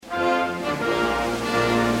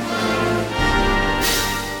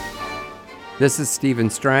This is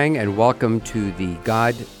Stephen Strang, and welcome to the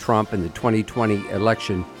God, Trump, and the 2020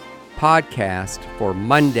 Election podcast for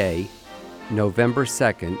Monday, November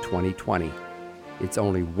 2nd, 2020. It's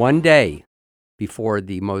only one day before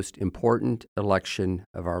the most important election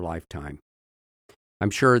of our lifetime.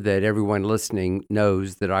 I'm sure that everyone listening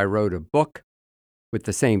knows that I wrote a book with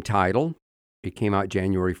the same title. It came out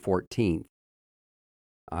January 14th.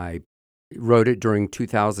 I wrote it during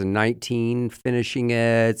 2019, finishing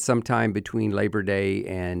it sometime between Labor Day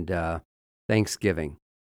and Thanksgiving.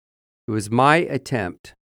 It was my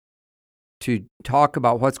attempt to talk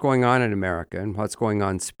about what's going on in America and what's going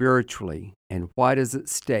on spiritually and what is at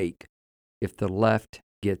stake if the left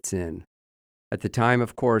gets in. At the time,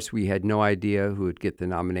 of course, we had no idea who would get the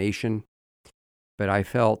nomination, but I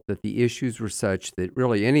felt that the issues were such that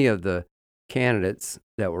really any of the candidates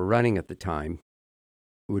that were running at the time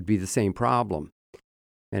would be the same problem.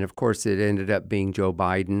 And of course, it ended up being Joe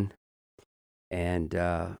Biden. And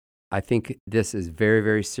I think this is very,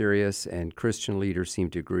 very serious, and Christian leaders seem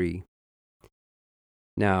to agree.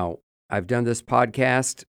 Now, I've done this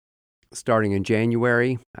podcast starting in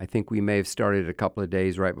January. I think we may have started a couple of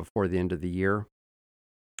days right before the end of the year,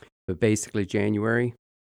 but basically January.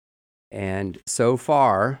 And so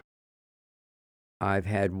far, I've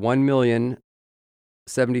had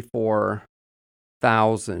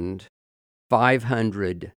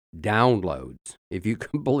 1,074,500 downloads, if you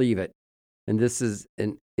can believe it. And this is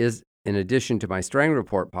in addition to my Strang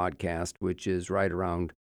Report podcast, which is right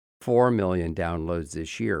around 4 million downloads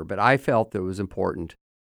this year. But I felt that it was important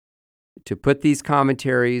to put these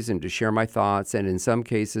commentaries and to share my thoughts, and in some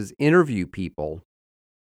cases, interview people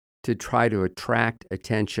to try to attract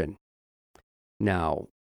attention. Now,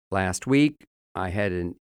 last week, I had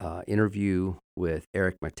an interview with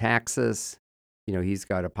Eric Metaxas. You know, he's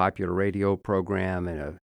got a popular radio program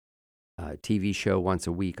and a TV show once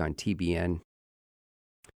a week on TBN.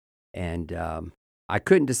 And I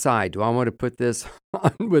couldn't decide, do I want to put this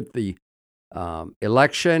on with the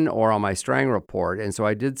election or on my Strang Report? And so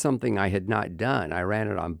I did something I had not done. I ran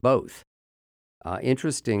it on both.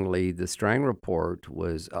 Interestingly, the Strang Report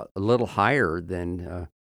was a little higher than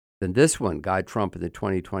this one, God, Trump, and the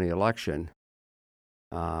 2020 election.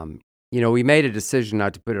 We made a decision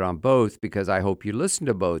not to put it on both because I hope you listen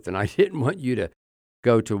to both. And I didn't want you to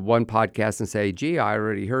go to one podcast and say, gee, I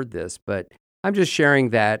already heard this. But I'm just sharing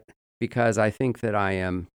that because I think that I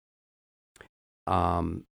am,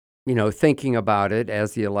 thinking about it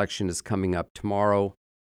as the election is coming up tomorrow.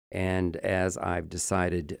 And as I've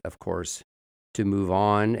decided, of course, to move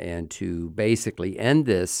on and to basically end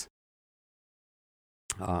this.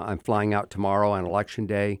 I'm flying out tomorrow on Election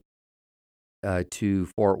Day to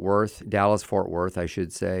Fort Worth, Dallas-Fort Worth, I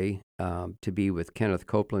should say, to be with Kenneth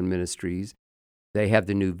Copeland Ministries. They have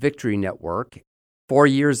the new Victory Network. 4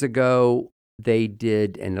 years ago, they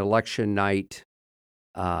did an election night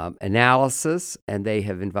analysis, and they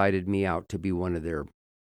have invited me out to be one of their,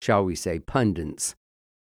 shall we say, pundits.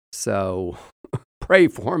 So pray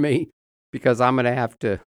for me, because I'm going to have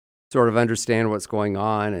to sort of understand what's going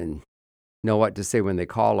on and know what to say when they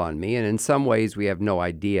call on me. And in some ways, we have no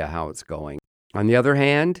idea how it's going. On the other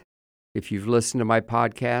hand, if you've listened to my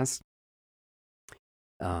podcast,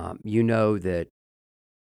 you know that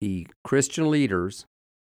the Christian leaders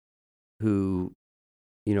who,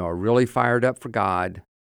 are really fired up for God,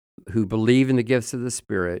 who believe in the gifts of the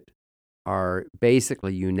Spirit, are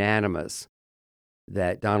basically unanimous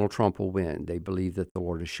that Donald Trump will win. They believe that the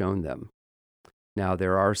Lord has shown them. Now,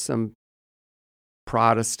 there are some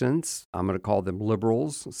Protestants, I'm going to call them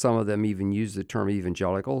liberals. Some of them even use the term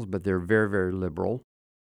evangelicals, but they're very, very liberal.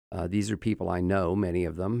 These are people I know, many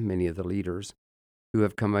of them, many of the leaders, who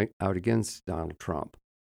have come out against Donald Trump.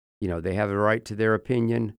 They have a right to their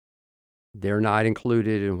opinion. They're not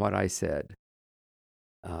included in what I said.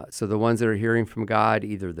 So the ones that are hearing from God,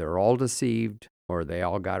 either they're all deceived or they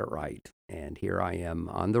all got it right. And here I am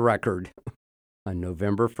on the record on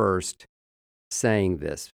November 1st saying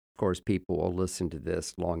this. Of course, people will listen to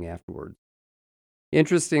this long afterwards.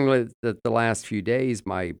 Interestingly, that the last few days,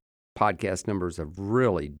 my podcast numbers have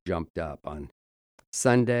really jumped up. On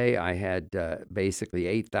Sunday, I had basically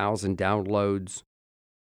 8,000 downloads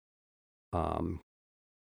on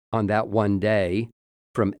that one day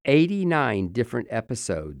from 89 different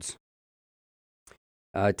episodes.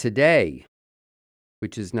 Today,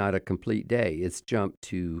 which is not a complete day, it's jumped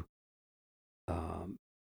to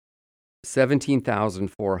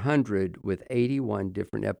 17,400 with 81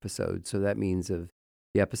 different episodes. So that means of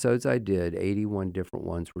the episodes I did, 81 different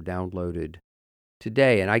ones were downloaded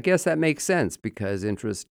today. And I guess that makes sense because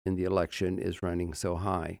interest in the election is running so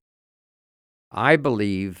high. I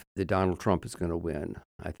believe that Donald Trump is going to win.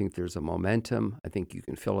 I think there's a momentum. I think you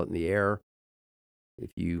can feel it in the air.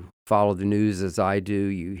 If you follow the news as I do,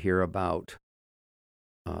 you hear about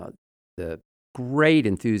the great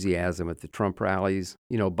enthusiasm at the Trump rallies.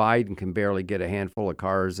 Biden can barely get a handful of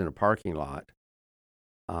cars in a parking lot.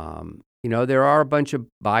 There are a bunch of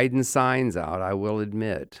Biden signs out, I will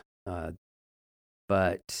admit.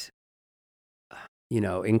 But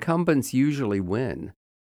incumbents usually win,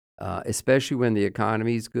 especially when the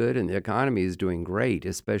economy is good, and the economy is doing great,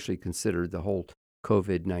 especially considered the whole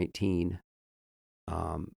COVID-19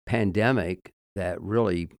 pandemic that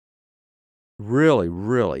really, really,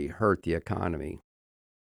 really hurt the economy.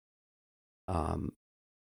 At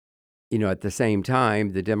the same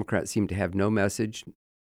time, the Democrats seem to have no message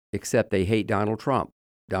except they hate Donald Trump.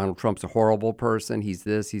 Donald Trump's a horrible person. He's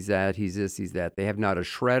this, he's that, he's this, he's that. They have not a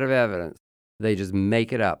shred of evidence. They just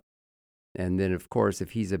make it up. And then, of course,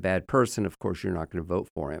 if he's a bad person, of course, you're not going to vote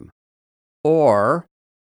for him. Or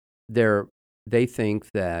they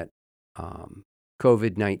think that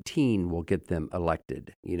COVID-19 will get them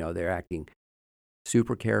elected. They're acting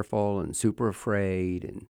super careful and super afraid.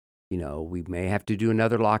 And, we may have to do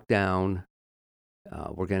another lockdown.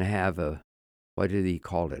 We're going to have what did he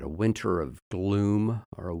call it? A winter of gloom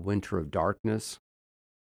or a winter of darkness.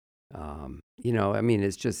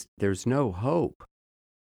 It's just, there's no hope.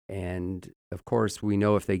 And of course, we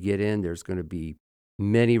know if they get in, there's going to be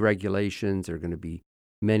many regulations. There are going to be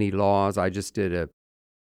many laws. I just did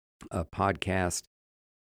a podcast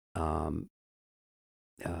a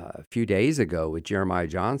few days ago with Jeremiah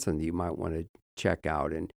Johnson that you might want to check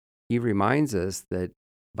out. And he reminds us that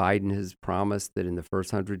Biden has promised that in the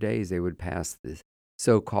first 100 days they would pass the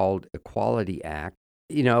so-called Equality Act.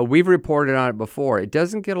 We've reported on it before. It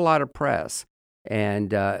doesn't get a lot of press,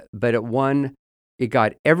 but it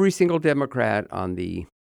got every single Democrat on the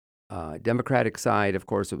Democratic side. Of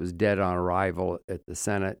course, it was dead on arrival at the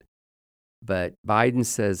Senate, but Biden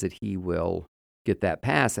says that he will get that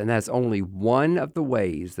passed, and that's only one of the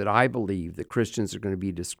ways that I believe that Christians are going to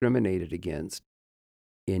be discriminated against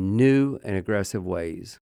in new and aggressive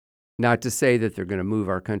ways. Not to say that they're going to move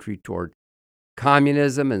our country toward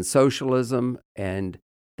communism and socialism, and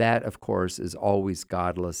that, of course, is always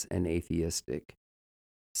godless and atheistic.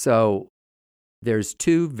 So there's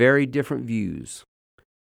two very different views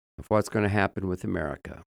of what's going to happen with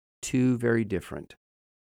America. Two very different.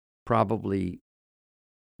 Probably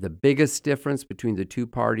the biggest difference between the two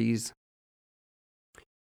parties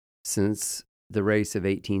since the race of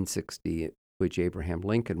 1860, which Abraham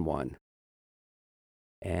Lincoln won.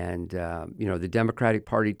 And, the Democratic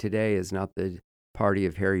Party today is not the party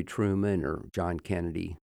of Harry Truman or John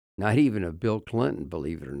Kennedy, not even of Bill Clinton,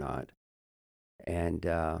 believe it or not. And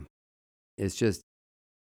it's just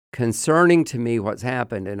concerning to me what's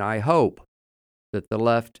happened, and I hope that the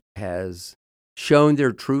left has shown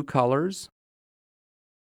their true colors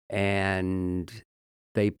and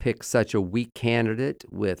they pick such a weak candidate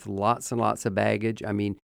with lots and lots of baggage. I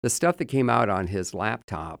mean, the stuff that came out on his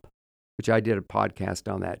laptop, which I did a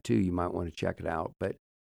podcast on that too, you might want to check it out, but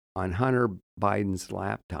on Hunter Biden's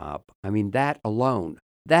laptop, I mean, that alone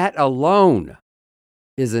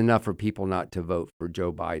is enough for people not to vote for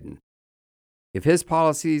Joe Biden. If his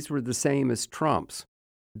policies were the same as Trump's,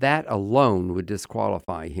 that alone would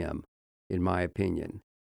disqualify him, in my opinion.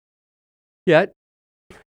 Yet,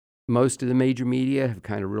 most of the major media have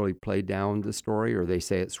kind of really played down the story, or they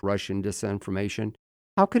say it's Russian disinformation.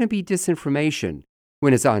 How can it be disinformation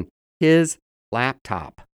when it's on his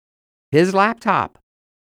laptop? His laptop.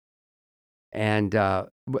 And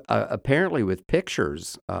apparently with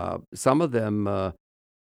pictures, some of them, I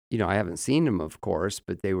haven't seen them, of course,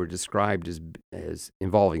 but they were described as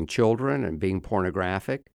involving children and being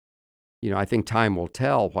pornographic. I think time will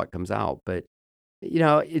tell what comes out. But,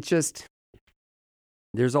 it's just,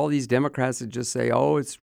 there's all these Democrats that just say, oh,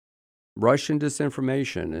 it's Russian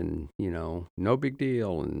disinformation and, no big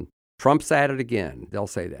deal. And Trump's at it again. They'll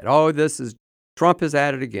say that. Oh, Trump is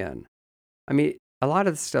at it again. I mean, a lot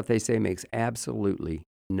of the stuff they say makes absolutely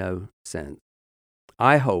no sense.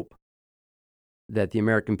 I hope that the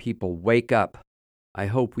American people wake up. I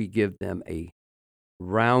hope we give them a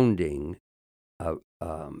rounding.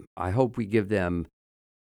 I hope we give them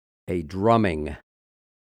a drumming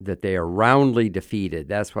that they are roundly defeated.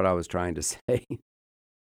 That's what I was trying to say.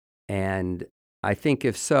 And I think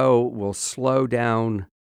if so, we'll slow down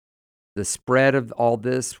the spread of all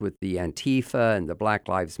this with the Antifa and the Black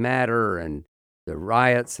Lives Matter and the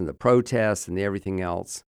riots and the protests and the everything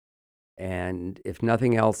else. And if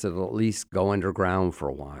nothing else, it'll at least go underground for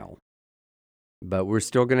a while. But we're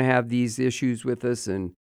still going to have these issues with us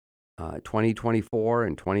in 2024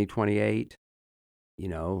 and 2028.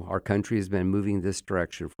 Our country has been moving this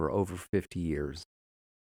direction for over 50 years.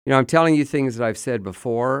 I'm telling you things that I've said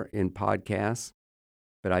before in podcasts,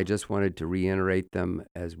 but I just wanted to reiterate them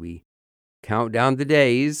as we count down the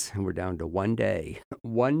days, and we're down to one day,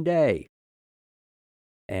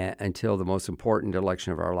 until the most important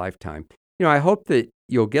election of our lifetime. I hope that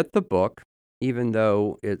you'll get the book, even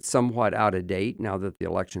though it's somewhat out of date now that the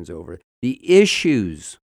election's over. The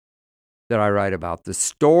issues that I write about, the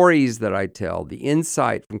stories that I tell, the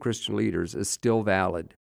insight from Christian leaders is still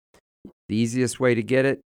valid. The easiest way to get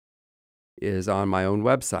it is on my own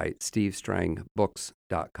website,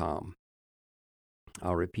 stevestrangbooks.com.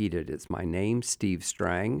 I'll repeat it. It's my name, Steve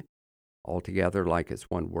Strang, altogether like it's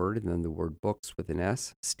one word, and then the word books with an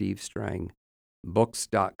S,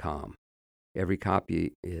 stevestrangbooks.com. Every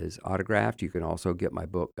copy is autographed. You can also get my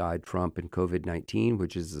book, God, Trump, and COVID-19,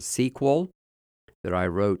 which is a sequel that I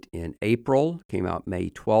wrote in April, came out May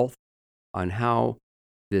 12th, on how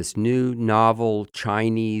this new novel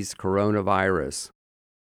Chinese coronavirus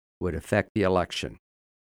would affect the election.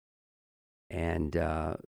 And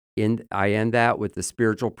I end that with the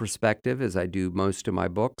spiritual perspective, as I do most of my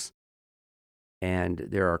books. And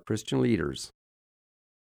there are Christian leaders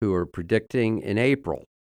who are predicting in April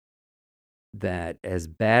that as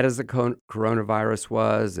bad as the coronavirus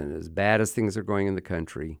was and as bad as things are going in the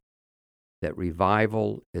country, that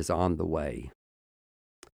revival is on the way.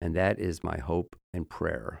 And that is my hope and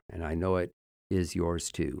prayer. And I know it is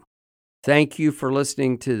yours too. Thank you for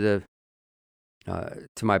listening to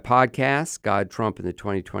my podcast, God, Trump, and the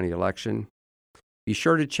 2020 Election. Be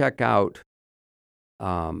sure to check out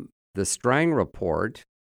the Strang Report.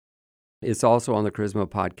 It's also on the Charisma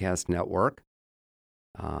Podcast Network.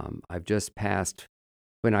 I've just passed,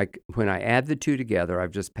 when I add the two together,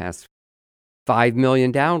 I've just passed 5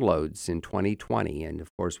 million downloads in 2020. And of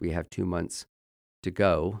course, we have 2 months to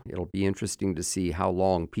go. It'll be interesting to see how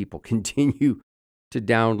long people continue to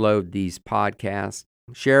download these podcasts,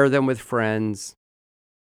 share them with friends.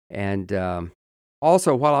 And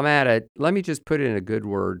also, while I'm at it, let me just put in a good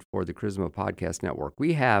word for the Charisma Podcast Network.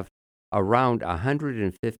 We have around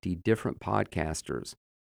 150 different podcasters,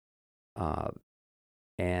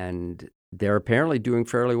 and they're apparently doing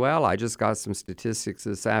fairly well. I just got some statistics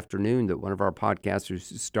this afternoon that one of our podcasters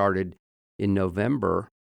who started in November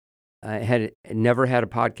had never had a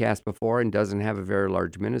podcast before and doesn't have a very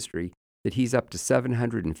large ministry, that he's up to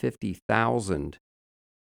 750,000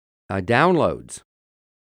 downloads.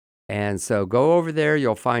 And so go over there.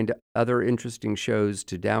 You'll find other interesting shows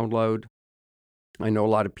to download. I know a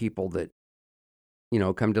lot of people that,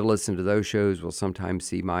 come to listen to those shows will sometimes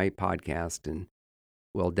see my podcast and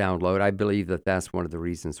will download. I believe that that's one of the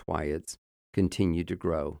reasons why it's continued to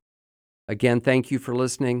grow. Again, thank you for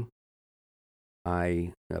listening.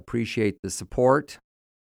 I appreciate the support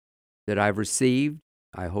that I've received.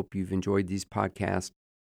 I hope you've enjoyed these podcasts.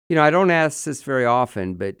 I don't ask this very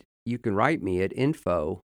often, but you can write me at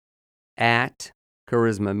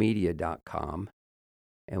info@charismamedia.com.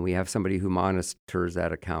 And we have somebody who monitors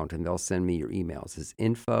that account, and they'll send me your emails. It's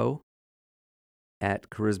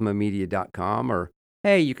info@charismamedia.com, or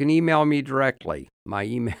hey, you can email me directly. My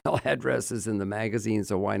email address is in the magazine,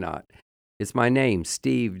 so why not? It's my name,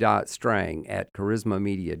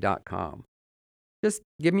 steve.strang@charismamedia.com. Just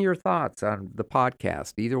give me your thoughts on the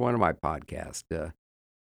podcast, either one of my podcasts.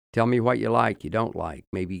 Tell me what you like, you don't like.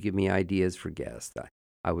 Maybe give me ideas for guests.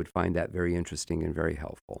 I would find that very interesting and very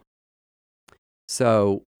helpful.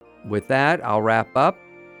 So with that, I'll wrap up,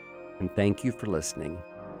 and thank you for listening.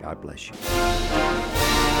 God bless you.